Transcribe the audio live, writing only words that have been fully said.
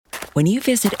When you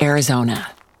visit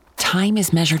Arizona, time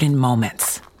is measured in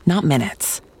moments, not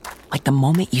minutes. Like the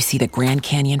moment you see the Grand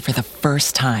Canyon for the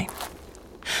first time.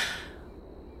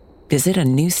 Visit a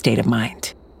new state of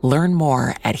mind. Learn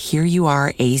more at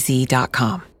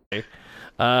hereyouareaz.com.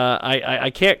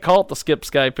 I can't call it the Skip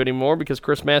Skype anymore because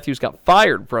Chris Matthews got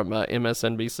fired from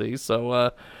MSNBC,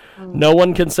 so no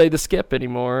one can say the Skip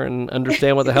anymore and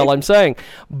understand what the hell I'm saying.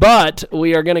 But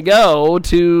we are going to go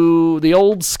to the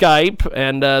old Skype,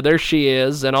 and there she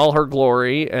is in all her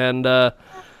glory, and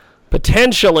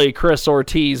potentially Chris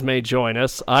Ortiz may join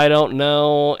us. I don't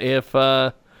know if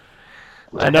I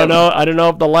don't know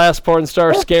if the last porn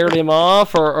star scared him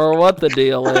off or what the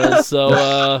deal is.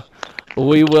 So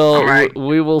we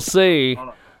will see.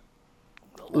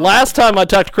 Last time I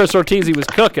talked to Chris Ortiz, he was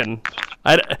cooking.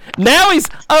 Now he's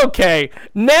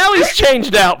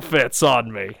changed outfits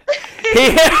on me.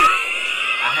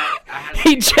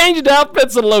 He changed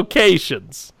outfits and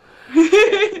locations.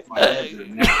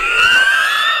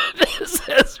 This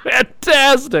is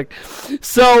fantastic.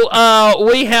 So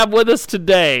we have with us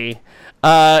today,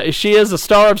 she is a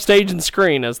star of stage and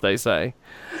screen, as they say.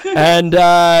 And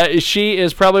she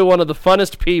is probably one of the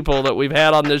funnest people that we've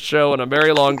had on this show in a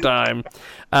very long time.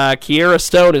 Kierra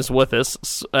Stone is with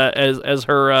us, as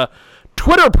her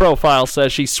Twitter profile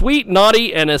says. She's sweet,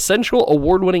 naughty, and essential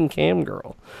award-winning cam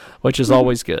girl, which is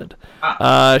always good.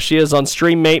 She is on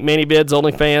StreamMate, ManyVids,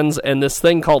 OnlyFans, and this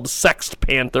thing called Sext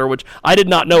Panther, which I did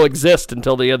not know existed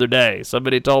until the other day.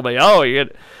 Somebody told me,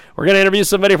 we're going to interview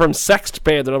somebody from Sext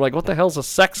Panther. I'm like, what the hell's a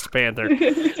Sext Panther?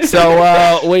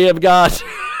 So we have got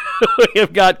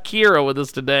Kierra with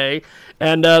us today,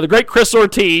 and the great Chris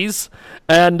Ortiz.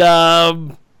 And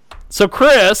so,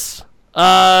 Chris,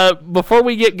 before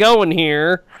we get going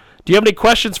here, do you have any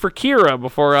questions for Kierra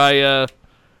before I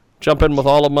jump in with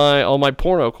all my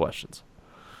porno questions?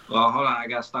 Well, hold on, I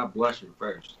gotta stop blushing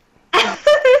first. No,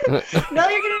 you're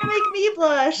gonna make me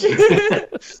blush.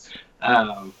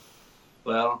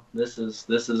 Well, this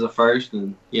is a first,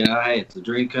 and hey, it's a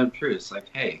dream come true. It's like,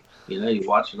 hey, you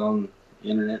watch it on the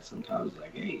internet sometimes,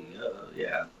 like, hey,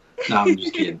 yeah. No, I'm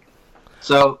just kidding.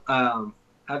 So,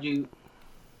 how'd you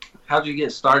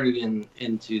get started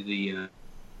into the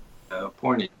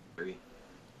porn industry?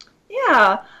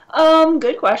 Yeah,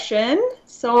 good question.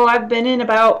 So I've been in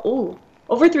about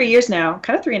over 3 years now,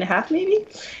 kind of 3.5 maybe,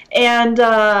 and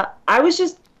I was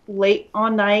just late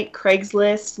on night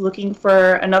Craigslist looking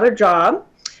for another job.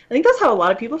 I think that's how a lot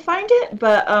of people find it,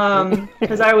 but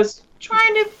because I was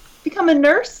trying to become a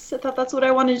nurse, I thought that's what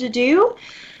I wanted to do.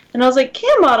 And I was like, cam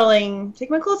modeling, take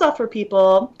my clothes off for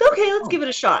people. Okay, let's give it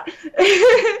a shot.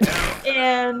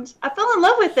 And I fell in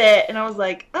love with it, and I was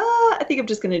like, I think I'm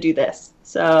just going to do this.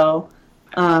 So,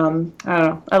 I don't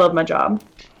know. I love my job.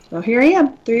 So here I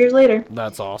am, 3 years later.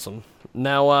 That's awesome.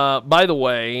 Now, by the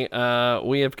way,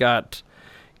 we have got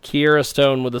Kierra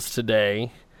Stone with us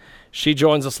today. She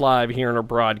joins us live here in our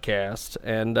broadcast.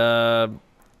 And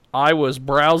I was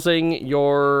browsing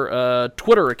your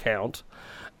Twitter account,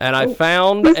 and I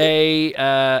found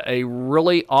a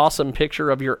really awesome picture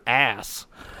of your ass.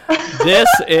 This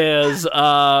is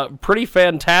pretty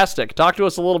fantastic. Talk to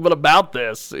us a little bit about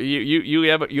this. You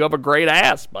have a great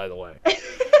ass, by the way.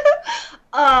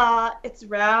 It's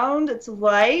round, it's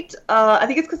white. I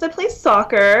think it's because I play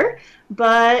soccer.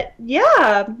 But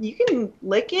yeah, you can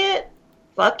lick it,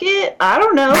 fuck it. I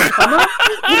don't know.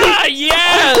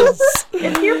 Yes!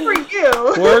 It's here for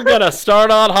you. We're going to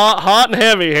start on hot and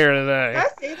heavy here today. Did I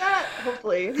say that?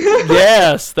 Hopefully.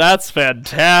 Yes, that's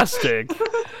fantastic.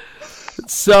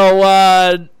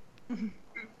 So,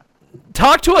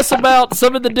 talk to us about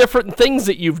some of the different things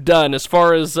that you've done as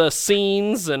far as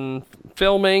scenes and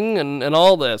filming and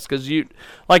all this. Because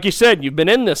like you said, you've been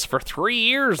in this for 3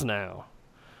 years now.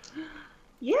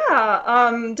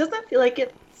 Yeah, doesn't feel like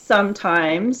it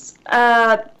sometimes.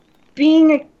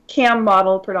 Being a cam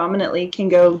model predominantly can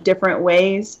go different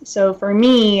ways. So for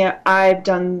me, I've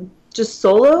done just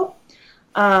solo.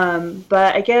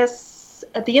 But I guess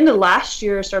at the end of last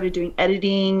year, I started doing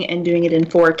editing and doing it in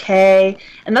 4K.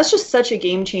 And that's just such a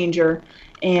game changer.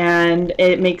 And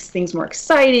it makes things more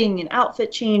exciting and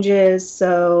outfit changes.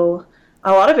 So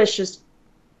a lot of it's just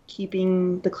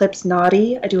keeping the clips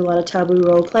naughty. I do a lot of taboo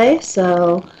roleplay,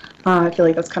 so I feel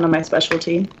like that's kind of my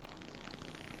specialty.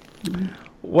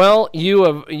 Well, you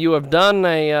have done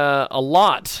a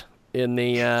lot in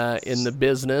the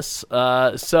business.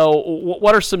 So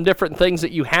what are some different things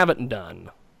that you haven't done?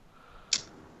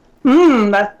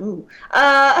 Well,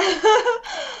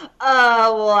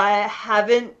 I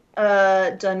haven't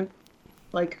done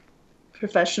like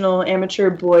professional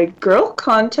amateur boy girl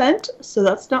content, so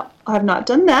I have not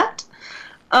done that.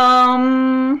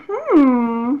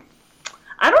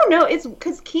 know. It's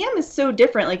because cam is so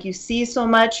different. Like, you see so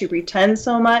much, you pretend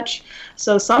so much.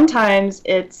 So sometimes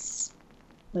it's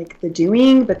like the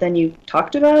doing, but then you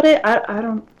talked about it. I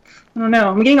don't know.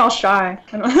 I'm getting all shy.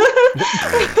 I don't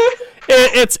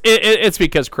It's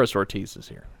because Chris Ortiz is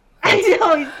here. I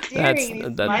know, he's staring.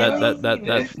 It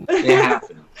happens.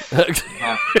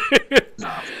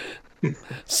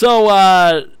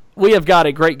 So we have got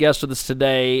a great guest with us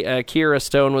today, Kierra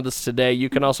Stone with us today. You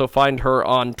can also find her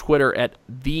on Twitter at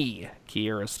the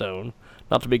Kierra Stone,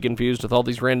 not to be confused with all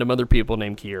these random other people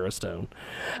named Kierra Stone.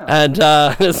 Oh. And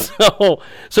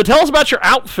so tell us about your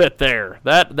outfit there.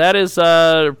 That is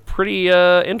pretty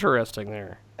interesting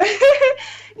there.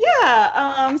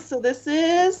 Yeah, so this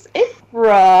is a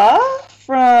bra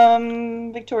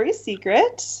from Victoria's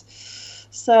Secret.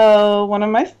 So one of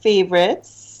my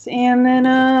favorites. And then,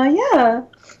 yeah,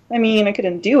 I mean, I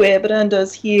couldn't do it, but it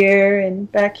undoes here and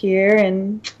back here,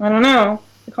 and I don't know.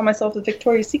 I call myself the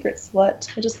Victoria's Secret slut.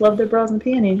 I just love their bras and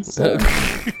panties. So.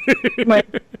 my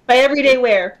everyday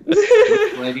wear.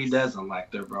 Which lady doesn't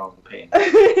like their bras and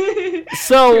panties?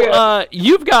 So,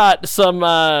 you've got some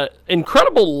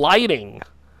incredible lighting.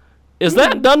 Is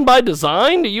that done by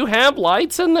design? Do you have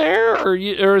lights in there, or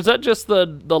is that just the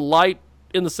light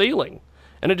in the ceiling,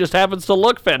 and it just happens to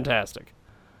look fantastic?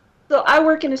 So I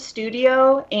work in a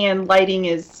studio, and lighting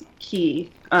is key.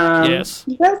 Yes.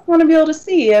 You guys want to be able to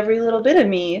see every little bit of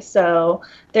me, so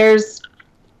there's,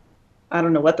 I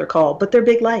don't know what they're called, but they're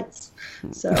big lights.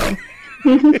 So.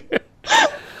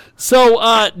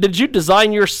 So, did you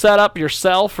design your setup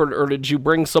yourself, or did you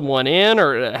bring someone in,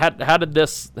 or how did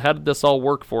this all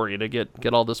work for you to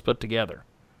get all this put together?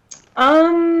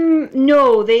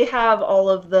 No, they have all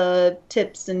of the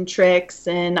tips and tricks,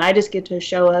 and I just get to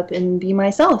show up and be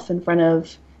myself in front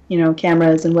of,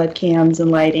 cameras and webcams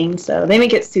and lighting. So they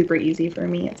make it super easy for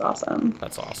me. It's awesome.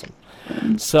 That's awesome.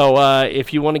 So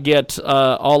if you want to get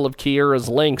all of Kierra's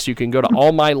links, you can go to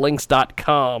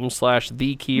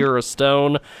allmylinks.com/the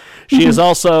Stone. She is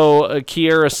also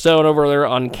Kierra Stone over there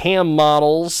on Cam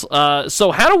Models.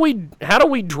 So how do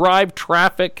we drive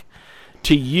traffic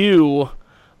to you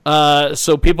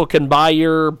so people can buy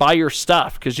your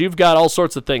stuff? Because you've got all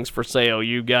sorts of things for sale.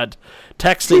 You've got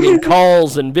texting and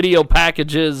calls and video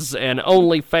packages and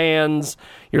OnlyFans.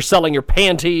 You're selling your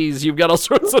panties. You've got all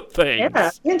sorts of things.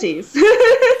 Yeah, panties. Yeah,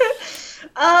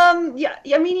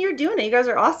 I mean, you're doing it. You guys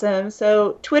are awesome.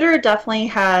 So Twitter definitely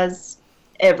has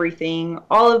everything.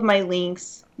 All of my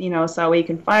links, so that way you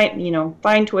can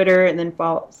find Twitter and then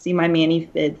see my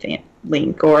ManiFid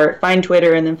link, or find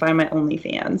Twitter and then find my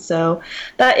OnlyFans. So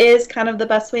that is kind of the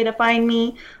best way to find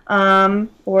me.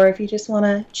 Or if you just want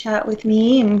to chat with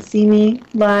me and see me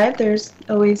live, there's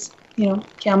always,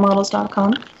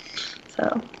 cammodels.com.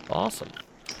 So awesome.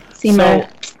 See my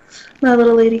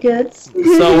little lady goods.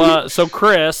 So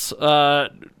Chris,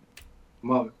 I'm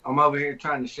over here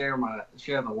trying to share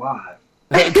the live.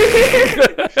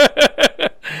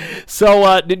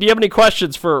 So, did you have any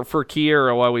questions for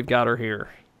Kierra while we've got her here?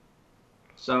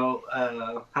 So,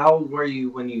 how old were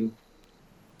you when you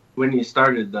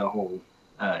started the whole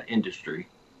industry?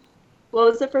 What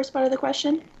was the first part of the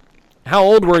question? How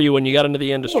old were you when you got into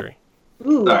the industry?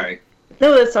 Ooh. Sorry.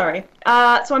 No, sorry.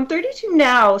 So I'm 32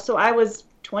 now, so I was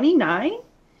 29.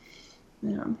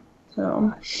 Yeah.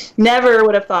 So never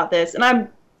would have thought this. And I'm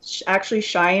actually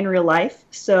shy in real life,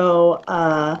 so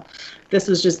this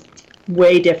was just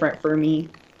way different for me.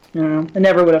 I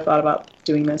never would have thought about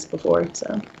doing this before,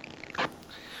 so...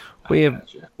 We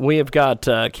have got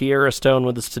Kierra Stone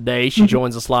with us today. She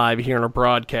joins us live here in our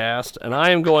broadcast, and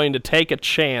I am going to take a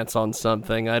chance on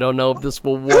something. I don't know if this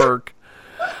will work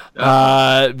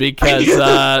because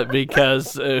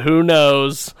who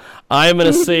knows? I'm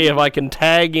going to see if I can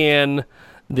tag in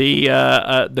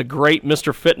the great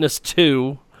Mr. Fitness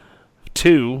 2,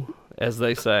 as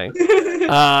they say.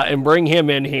 And bring him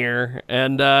in here,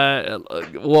 and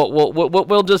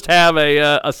we'll just have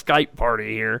a Skype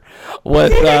party here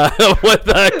with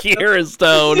Kierra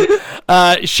Stone.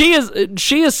 She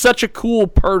is such a cool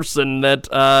person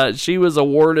that she was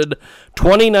awarded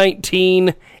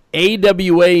 2019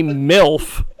 AWA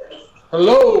MILF.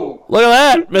 Hello. Look at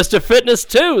that, Mr. Fitness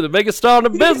 2, the biggest star in the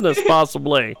business,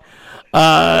 possibly.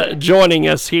 Joining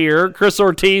us here. Chris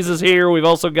Ortiz is here. We've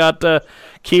also got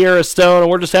Kierra Stone, and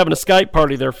we're just having a Skype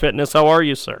party there, Fitness. How are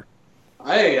you, sir?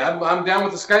 Hey, I'm down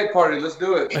with the Skype party. Let's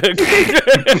do it.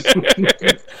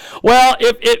 Well,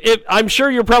 if I'm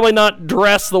sure you're probably not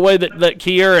dressed the way that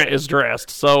Kierra is dressed.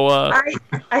 So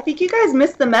I think you guys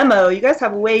missed the memo. You guys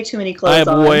have way too many clothes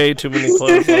on. I have way too many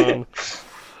clothes on.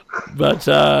 But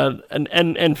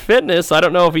and fitness, I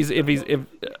don't know if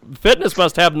fitness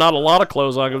must have not a lot of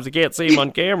clothes on because you can't see him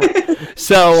on camera.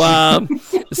 So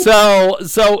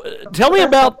tell me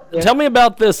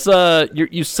about this.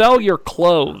 You sell your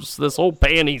clothes, this whole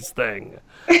panties thing.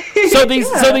 So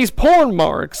these porn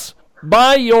marks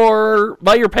buy your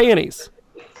panties.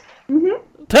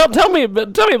 Mm-hmm. Tell me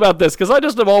about this, because I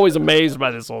just am always amazed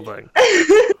by this whole thing.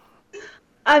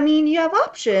 I mean, you have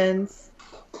options.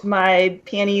 My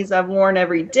panties I've worn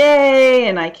every day,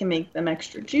 and I can make them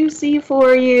extra juicy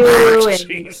for you.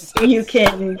 And you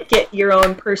can get your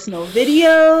own personal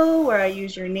video where I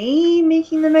use your name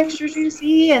making them extra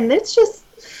juicy, and it's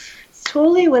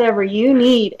totally whatever you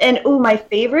need. And my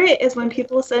favorite is when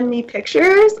people send me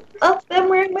pictures of them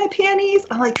wearing my panties.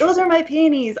 I'm like, those are my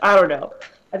panties. I don't know.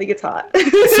 I think it's hot.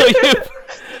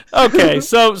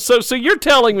 So you're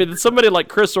telling me that somebody like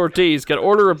Chris Ortiz can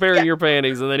order a pair of your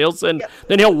panties, and then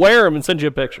he'll wear them and send you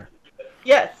a picture.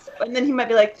 Yes, and then he might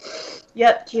be like,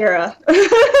 "Yep, Kierra."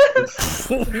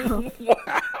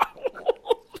 Wow.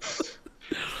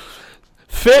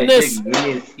 Fitness.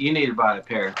 Hey, you need to buy a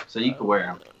pair so you can wear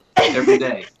them every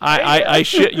day. I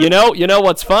should. You know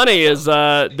what's funny is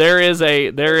there is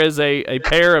a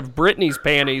pair of Britney's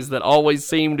panties that always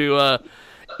seem to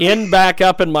end back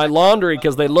up in my laundry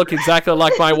because they look exactly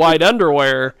like my white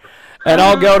underwear, and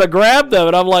I'll go to grab them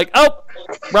and I'm like, oh,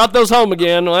 brought those home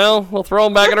again. Well, we'll throw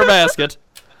them back in our basket.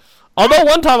 Although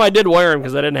one time I did wear them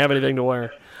because I didn't have anything to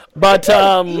wear, but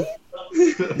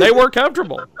they were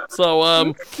comfortable. So,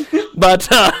 I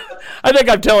think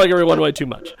I'm telling everyone way too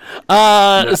much.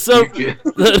 So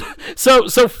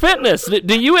fitness.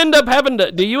 Do you end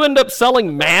up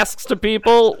selling masks to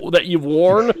people that you've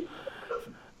worn?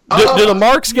 Do the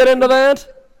marks get into that?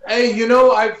 Hey,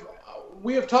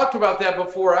 we have talked about that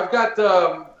before. I've got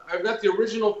the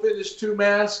original Fitness 2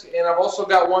 mask, and I've also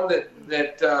got one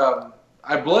that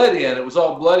I bled in. It was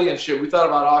all bloody and shit. We thought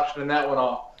about auctioning that one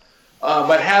off,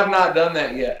 but have not done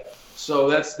that yet. So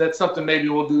that's something maybe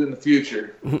we'll do in the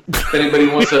future. If anybody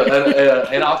wants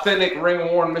an authentic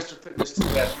ring-worn Mr. Fitness 2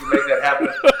 mask, we can make that happen.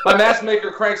 My mask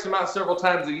maker cranks them out several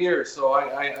times a year, so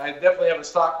I definitely have a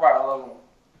stockpile of them.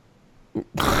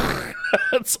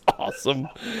 That's awesome.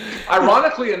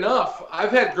 Ironically enough,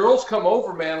 I've had girls come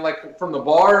over, man, like from the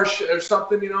bar or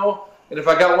something, and if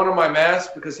I got one of my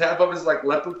masks, because half of it is like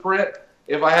leopard print,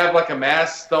 if I have like a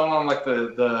mask thrown on like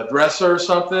the dresser or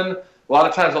something, a lot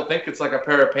of times they'll think it's like a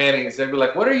pair of panties. They'll be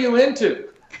like, what are you into?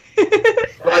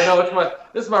 But I know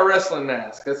this is my wrestling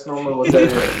mask. That's normally what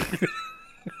that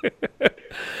is.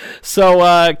 So,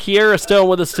 Kierra Stone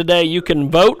with us today. You can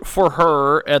vote for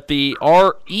her at the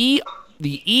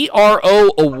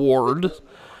ERO Award.com.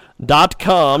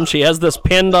 She has this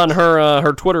pinned on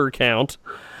her Twitter account.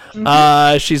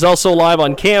 She's also live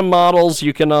on Cam Models.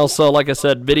 You can also, like I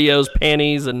said, videos,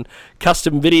 panties, and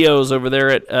custom videos over there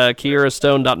at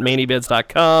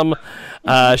kierrastone.manybeds.com.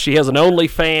 She has an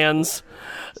OnlyFans.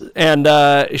 And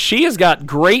she has got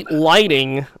great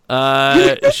lighting.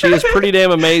 She is pretty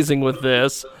damn amazing with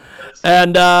this.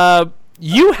 And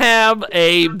you have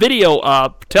a video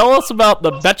up. Tell us about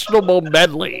the vegetable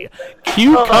medley,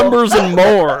 cucumbers and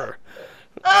more.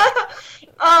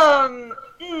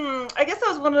 I guess that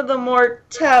was one of the more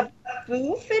taboo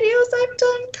videos I've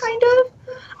done, kind of.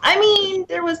 I mean,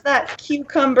 there was that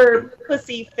cucumber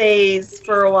pussy phase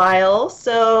for a while,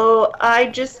 so I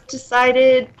just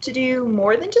decided to do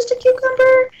more than just a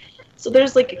cucumber. So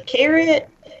there's like a carrot,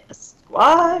 a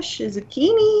squash, a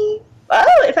zucchini.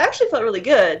 Oh, it actually felt really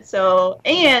good. So,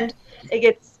 and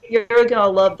you're gonna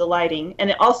love the lighting, and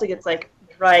it also gets like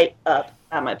right up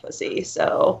at my pussy.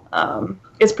 So,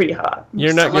 it's pretty hot.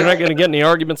 You're not gonna get any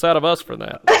arguments out of us for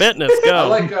that. Fitness,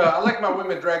 go. I like my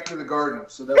women dragged through the garden,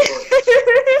 so that works.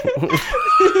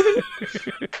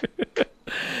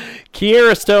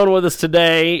 Kierra Stone with us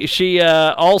today. She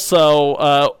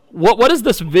also what is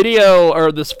this video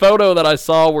or this photo that I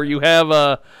saw where you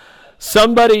have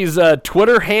somebody's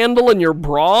Twitter handle in your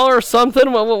bra or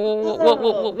something?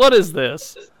 What is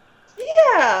this?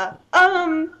 Yeah.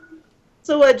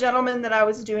 So a gentleman that I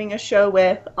was doing a show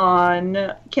with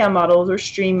on Cam Models or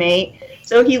Streammate,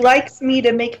 so he likes me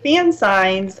to make fan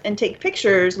signs and take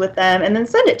pictures with them and then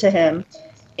send it to him.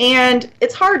 And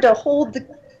it's hard to hold the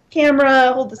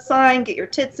camera, hold the sign, get your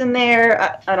tits in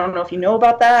there. I don't know if you know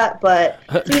about that, but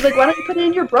so he's like, why don't you put it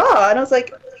in your bra? And I was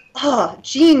like,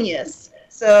 genius.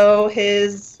 So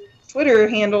his Twitter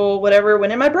handle, whatever,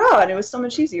 went in my bra, and it was so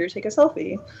much easier to take a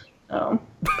selfie.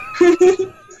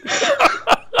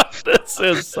 This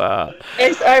is...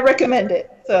 I recommend it,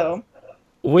 so...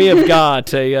 We have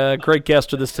got a great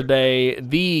guest with us today,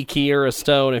 the Kierra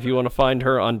Stone, if you want to find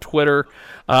her on Twitter.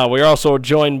 We're also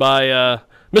joined by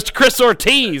Mr. Chris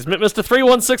Ortiz, Mr.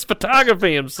 316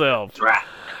 Photography himself. That's right.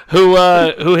 Who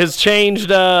has changed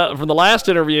from the last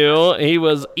interview. He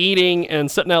was eating and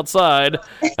sitting outside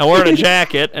and wearing a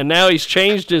jacket, and now he's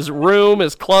changed his room,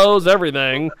 his clothes,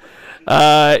 everything.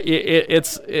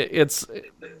 It's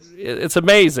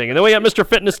amazing. And then we got Mr.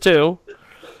 Fitness 2.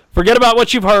 Forget about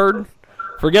what you've heard.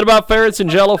 Forget about ferrets and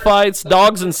jello fights,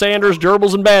 dogs and sanders,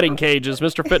 gerbils and batting cages.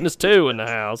 Mr. Fitness 2 in the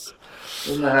house.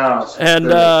 In the house.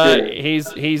 And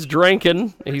he's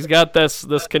drinking. He's got this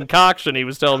concoction he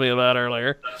was telling me about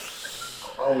earlier.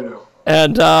 Oh, yeah.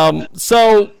 And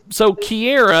so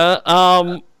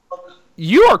Kierra,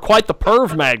 you are quite the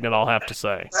perv magnet, I'll have to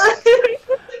say.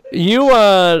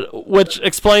 You, which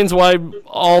explains why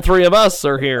all three of us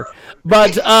are here.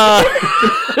 But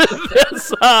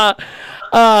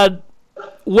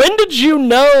when did you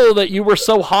know that you were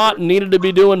so hot and needed to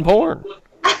be doing porn?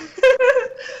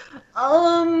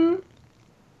 I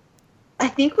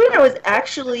think when I was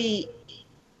actually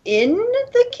in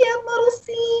the camp model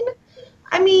scene,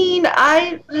 I mean,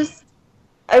 I was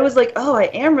like, oh, I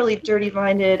am really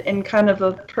dirty-minded and kind of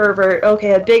a pervert.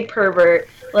 Okay, a big pervert.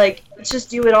 Like, just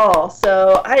do it all.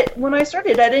 So when I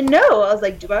started, I didn't know. I was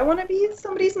like, do I want to be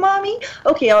somebody's mommy?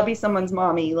 Okay, I'll be someone's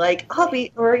mommy. Like,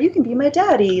 or you can be my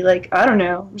daddy. Like, I don't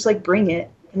know. Just like, bring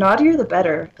it. The naughtier, the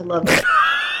better. I love it.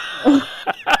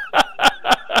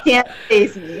 Can't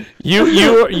faze me.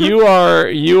 You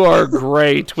are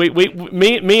great.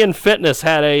 Me and Fitness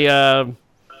had a.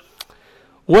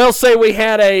 We'll say we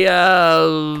had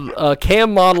a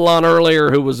cam model on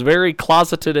earlier who was very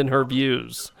closeted in her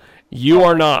views. You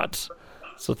are not.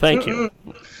 So thank you.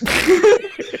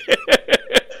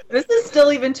 This is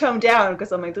still even toned down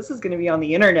because I'm like, this is going to be on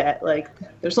the internet. Like,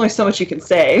 there's only so much you can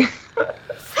say.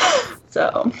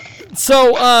 So,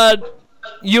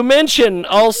 you mentioned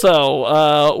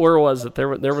also, where was it? There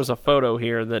was a photo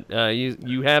here that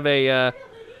you have a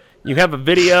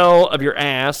video of your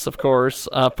ass, of course,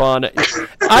 up on.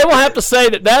 I will have to say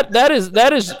that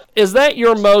is that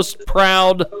your most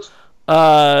proud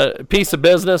piece of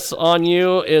business on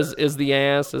you? Is the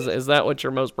ass? Is that what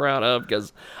you're most proud of?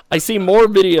 Because I see more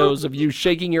videos of you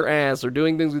shaking your ass or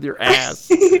doing things with your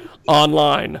ass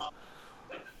online.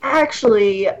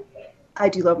 Actually, I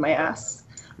do love my ass.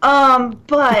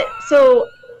 But so,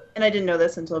 and I didn't know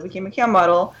this until I became a cam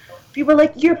model. People were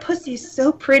like, "Your pussy's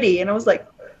so pretty," and I was like,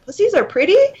 "Pussies are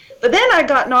pretty?" But then I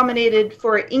got nominated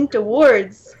for Inked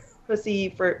Awards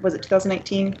pussy for, was it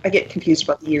 2019? I get confused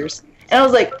about the years. And I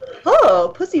was like,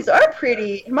 "Oh, pussies are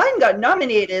pretty." And mine got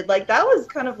nominated. Like, that was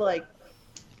kind of like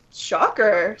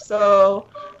shocker. So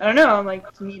I don't know. I'm like,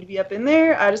 to me to be up in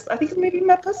there, I think it's maybe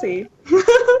my pussy.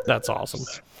 That's awesome.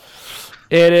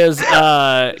 It is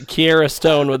Kierra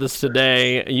Stone with us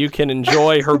today. You can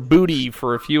enjoy her booty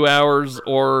for a few hours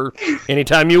or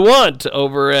anytime you want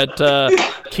over at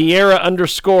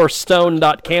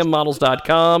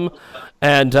Kierra_Stone.cammodels.com.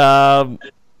 And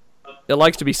it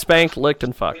likes to be spanked, licked,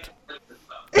 and fucked.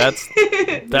 That's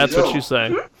what you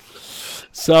say.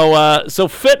 So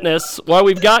Fitness, while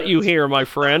we've got you here, my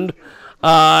friend,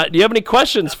 do you have any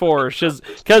questions for her?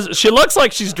 Because she looks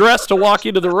like she's dressed to walk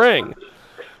you to the ring.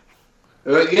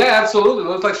 Yeah, absolutely. It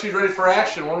looks like she's ready for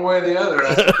action one way or the other.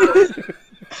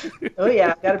 Oh,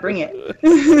 yeah. Got to bring it.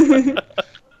 You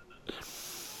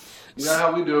know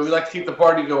how we do it. We like to keep the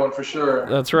party going for sure.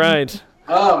 That's right.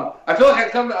 I feel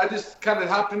like I just kind of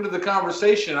hopped into the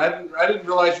conversation. I didn't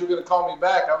realize you were going to call me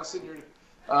back. I was sitting here.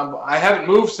 I haven't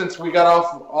moved since we got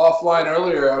offline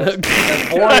earlier. As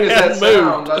boring as that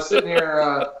sounds, I was sitting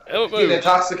here getting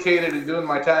intoxicated and doing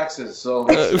my taxes. So,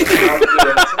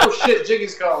 oh shit,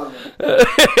 Jiggy's calling me. I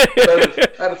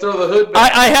had to throw the hood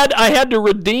back. I had to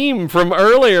redeem from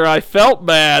earlier. I felt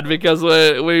bad because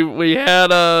we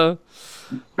had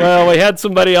we had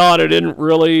somebody on who didn't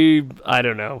really. I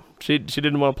don't know. She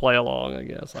didn't want to play along. I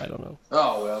guess I don't know.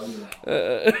 Oh well. You know.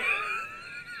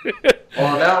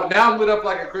 Well, now I'm lit up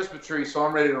like a Christmas tree, so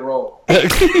I'm ready to roll.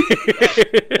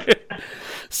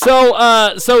 So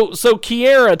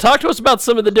Kierra, talk to us about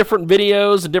some of the different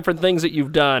videos and different things that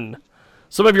you've done.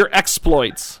 Some of your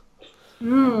exploits.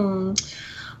 Well,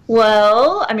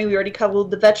 I mean, we already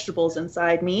covered the vegetables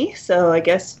inside me, so I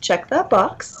guess check that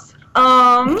box.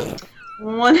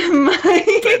 One of my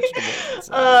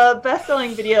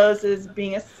best-selling videos is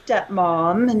being a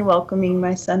stepmom and welcoming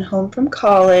my son home from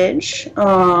college.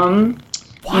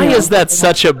 Why is that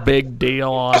such a big deal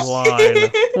online?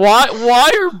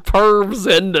 Why are pervs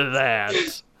into that?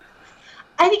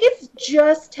 I think it's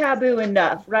just taboo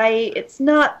enough, right? It's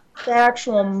not the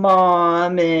actual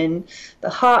mom and the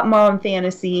hot mom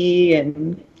fantasy,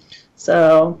 and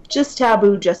so just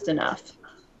taboo just enough.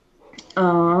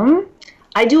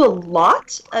 I do a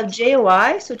lot of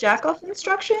JOI, so jack off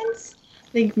instructions. I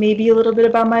think maybe a little bit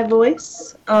about my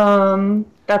voice.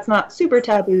 That's not super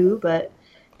taboo, but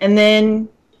and then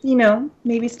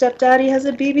maybe stepdaddy has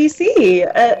a BBC.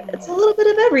 It's a little bit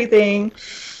of everything.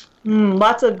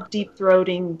 Lots of deep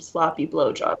throating, sloppy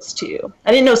blowjobs too.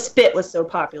 I didn't know spit was so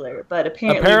popular, but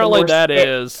apparently that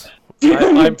is.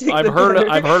 I've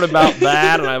heard about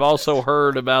that, and I've also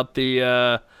heard about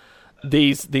the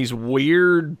these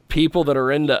weird people that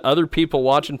are into other people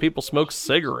watching people smoke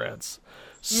cigarettes,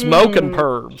 smoking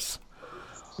perbs.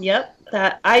 Yep,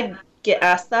 that I get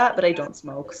asked that, but I don't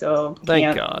smoke, so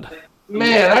thank God.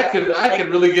 Man, I could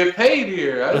really get paid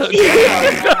here.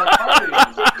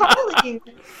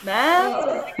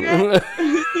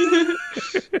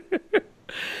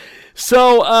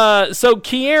 So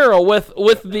Kierra,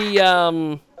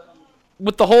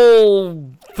 with the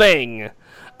whole thing,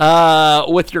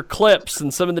 with your clips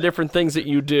and some of the different things that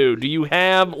you do you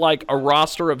have like a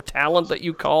roster of talent that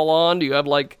you call on? Do you have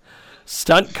like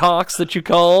stunt cocks that you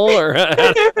call, or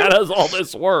how does all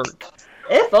this work?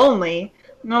 If only.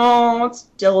 No, it's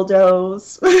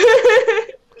dildos.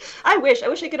 I wish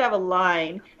I could have a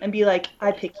line and be like,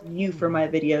 I picked you for my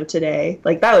video today.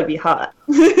 Like, that would be hot.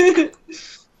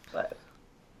 But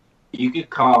you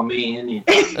could call me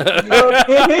anytime.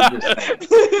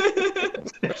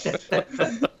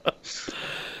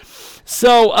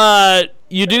 So,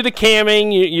 you do the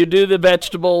camming, you do the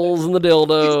vegetables and the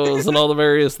dildos and all the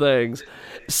various things.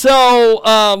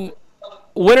 So,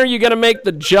 when are you going to make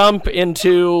the jump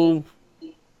into,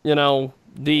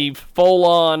 the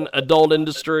full-on adult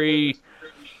industry?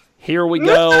 Here we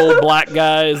go, black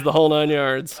guys, the whole 9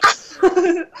 yards.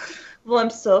 Well,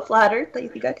 I'm so flattered that you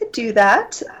think I could do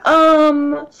that.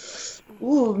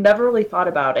 Never really thought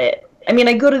about it. I mean,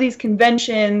 I go to these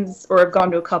conventions, or I've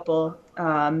gone to a couple,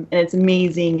 and it's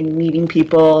amazing and meeting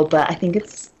people, but I think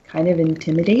it's kind of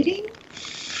intimidating.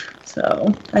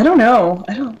 So, I don't know.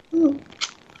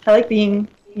 I like being,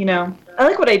 I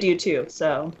like what I do too,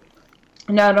 so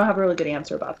no, I don't have a really good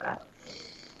answer about that.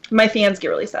 My fans get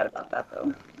really sad about that,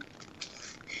 though.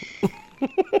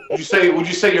 Would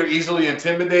you say you're easily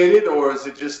intimidated, or is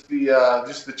it just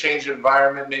the change of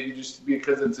environment? Maybe just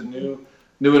because it's a new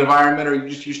environment, or you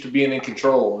just used to being in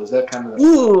control? Is that kind of?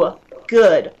 Ooh,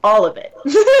 good, all of it.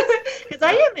 Because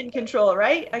I am in control,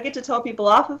 right? I get to tell people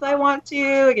off if I want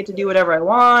to. I get to do whatever I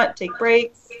want. Take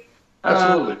breaks.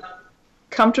 Absolutely.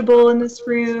 Comfortable in this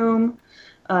room.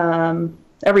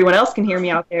 Everyone else can hear me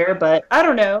out there, but I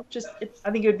don't know. I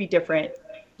think it would be different.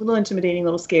 A little intimidating, a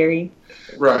little scary.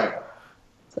 Right.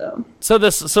 So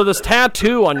this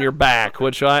tattoo on your back,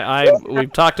 which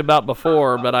we've talked about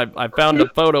before, but I found a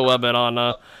photo of it on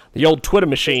the old Twitter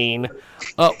machine.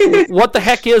 What the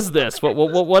heck is this?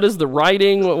 What is the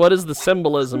writing? What is the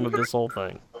symbolism of this whole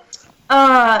thing?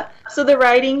 So the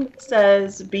writing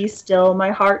says, "Be still, my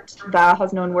heart. Thou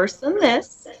hast known worse than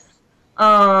this."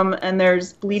 And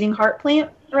there's bleeding heart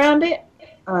plant around it.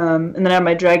 And then I have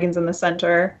my dragons in the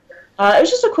center. It was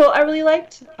just a quote I really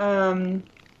liked.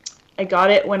 I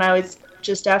got it when I was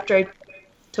just after I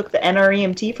took the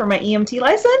NREMT for my EMT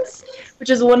license, which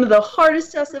is one of the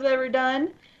hardest tests I've ever done.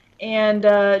 And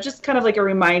just kind of like a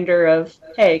reminder of,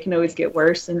 hey, it can always get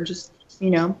worse, and just,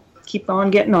 keep on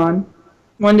getting on.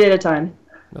 One day at a time.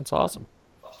 That's awesome.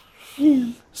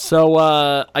 Yeah. So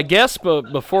I guess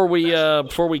before we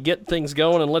get things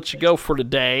going and let you go for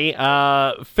today,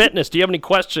 fitness, do you have any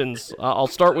questions? I'll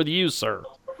start with you, sir.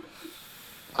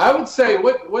 I would say,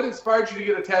 what inspired you to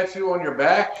get a tattoo on your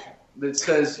back that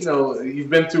says, you've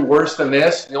been through worse than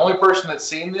this? The only person that's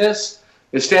seen this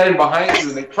is standing behind you,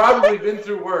 and they've probably been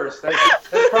through worse. That's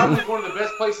probably one of the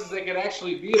best places they could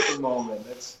actually be at the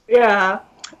moment. Yeah.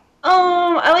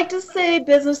 I like to say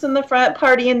business in the front,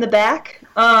 party in the back.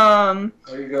 There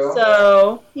you go.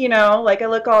 So, like I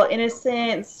look all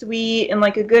innocent and sweet and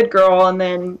like a good girl, and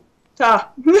then,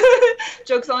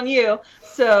 joke's on you.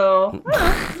 So,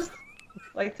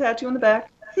 like tattoo on the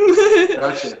back.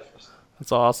 Gotcha.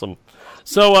 That's awesome.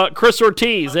 So, Chris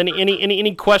Ortiz,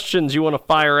 any questions you want to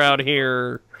fire out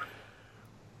here?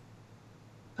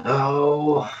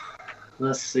 Oh,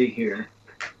 let's see here.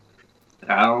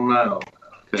 I don't know.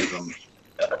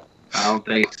 I don't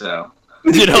think so.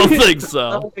 You don't think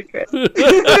so?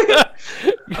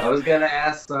 I was gonna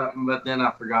ask something, but then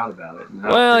I forgot about it. It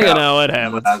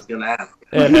happens. What I was gonna ask.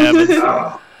 It happens.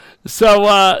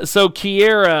 So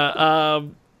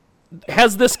Kierra,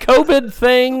 has this COVID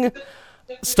thing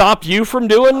stopped you from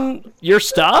doing your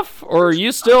stuff, or are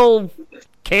you still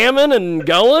camming and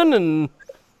going and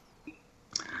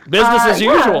business as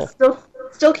usual.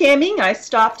 Still camming. I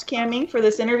stopped camming for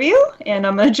this interview, and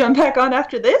I'm going to jump back on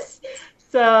after this.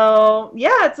 So,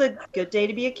 yeah, it's a good day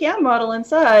to be a cam model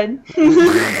inside.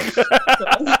 That's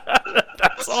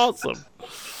awesome.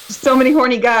 So many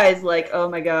horny guys like, oh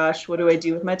my gosh, what do I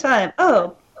do with my time?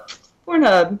 Oh,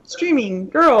 Pornhub, streaming,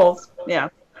 girls. Yeah.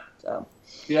 So.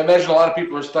 Yeah, I imagine a lot of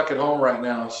people are stuck at home right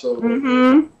now, so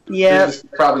yeah, it's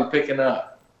probably picking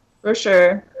up. For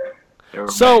sure.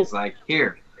 Everybody's like,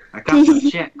 here, I got my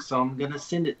check, so I'm going to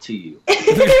send it to you.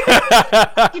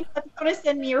 If you want to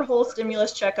send me your whole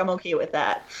stimulus check, I'm okay with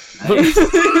that.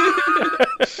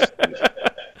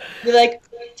 Be like,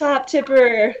 top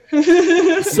tipper.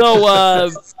 So,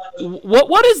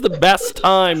 what is the best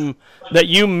time that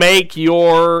you make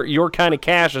your kind of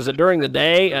cash? Is it during the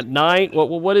day, at night?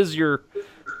 What is your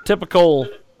typical?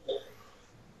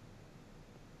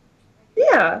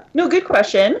 Yeah, no, good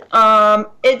question.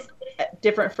 It's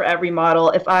different for every model.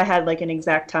 If I had like an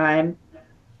exact time,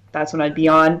 that's when I'd be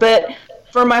on. But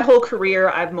for my whole career,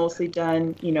 I've mostly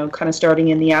done, kind of starting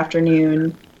in the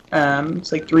afternoon.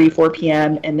 It's like 4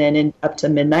 p.m. and then up to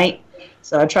midnight.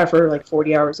 So I try for like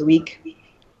 40 hours a week.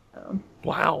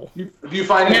 Wow. Do you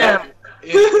find that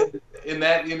in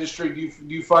that industry, do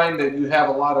you find that you have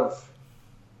a lot of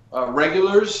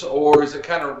regulars, or is it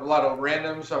kind of a lot of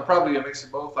randoms? Probably a mix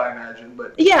of both, I imagine.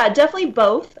 But yeah, definitely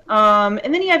both.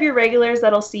 And then you have your regulars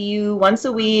that'll see you once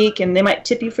a week, and they might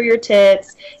tip you for your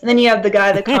tits. And then you have the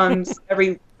guy that comes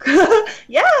every.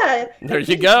 Yeah. There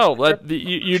you go.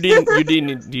 You do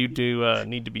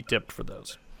need to be tipped for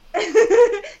those.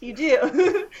 You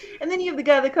do. And then you have the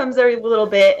guy that comes every little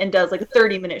bit and does like a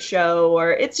 30-minute show,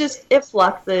 or it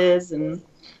fluxes, and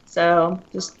so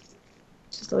just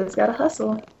always gotta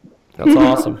hustle. That's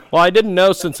awesome. Well, I didn't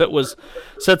know since there was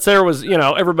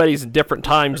everybody's in different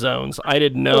time zones. I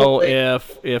didn't know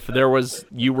if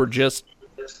you were just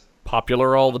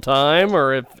popular all the time,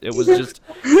 or if it was just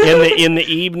in the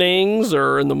evenings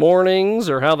or in the mornings,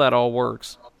 or how that all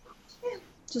works.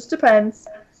 Just depends.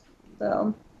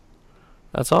 So.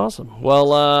 That's awesome.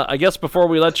 Well, I guess before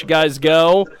we let you guys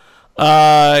go,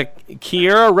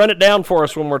 Kierra, run it down for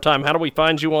us one more time. How do we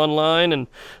find you online and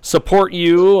support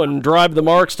you and drive the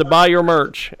marks to buy your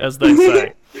merch, as they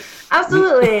say?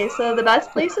 Absolutely. So the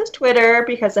best place is Twitter,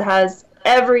 because it has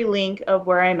every link of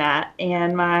where I'm at,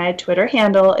 and my Twitter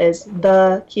handle is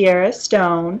the Kierra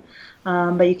Stone.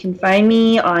 But you can find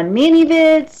me on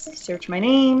ManyVids, search my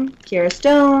name, Kierra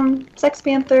Stone, Sex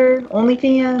Panther,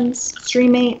 OnlyFans,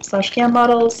 StreamMate /Cam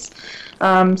Models.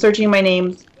 Searching my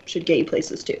name should get you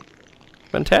places too.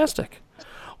 Fantastic.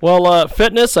 Well,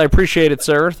 Fitness, I appreciate it,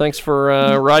 sir. Thanks for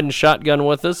riding shotgun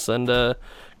with us. And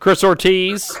Chris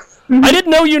Ortiz. I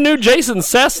didn't know you knew Jason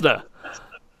Cessna.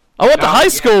 I went to high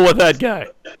school with that guy.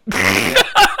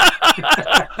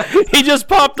 He just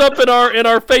popped up in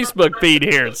our Facebook feed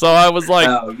here, so I was like,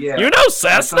 "You know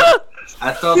Cessna?"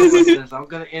 I told him, I'm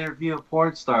going to interview a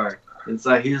porn star, and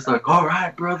so he was like, "All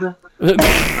right, brother."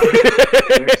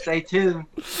 Stay tuned.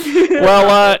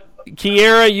 Well,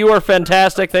 Kierra, you are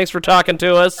fantastic. Thanks for talking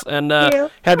to us, and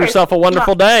have yourself a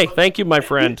wonderful day. Thank you, my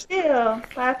friend. You too.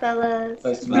 Bye, fellas.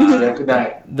 Nice to meet you. Good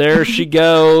night. There she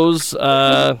goes,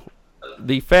 the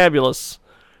fabulous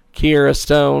Kierra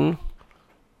Stone.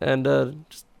 And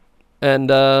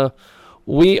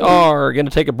we are going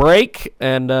to take a break,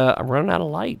 and I'm running out of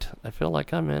light. I feel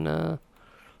like I'm in, I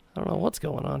don't know what's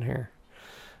going on here.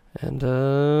 And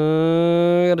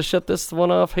I got to shut this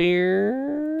one off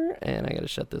here, and I got to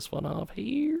shut this one off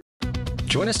here.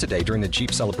 Join us today during the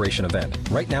Jeep Celebration event.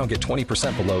 Right now, get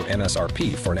 20% below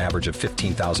MSRP for an average of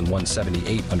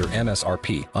 $15,178 under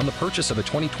MSRP on the purchase of a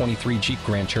 2023 Jeep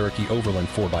Grand Cherokee Overland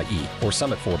 4xE or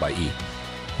Summit 4xE.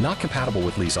 Not compatible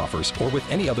with lease offers or with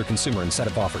any other consumer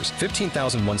incentive offers.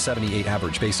 $15,178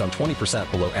 average based on 20%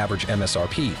 below average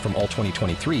MSRP from all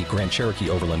 2023 Grand Cherokee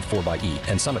Overland 4xE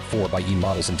and Summit 4xE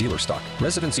models in dealer stock.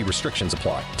 Residency restrictions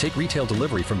apply. Take retail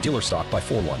delivery from dealer stock by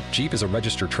 4/1. Jeep is a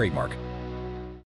registered trademark.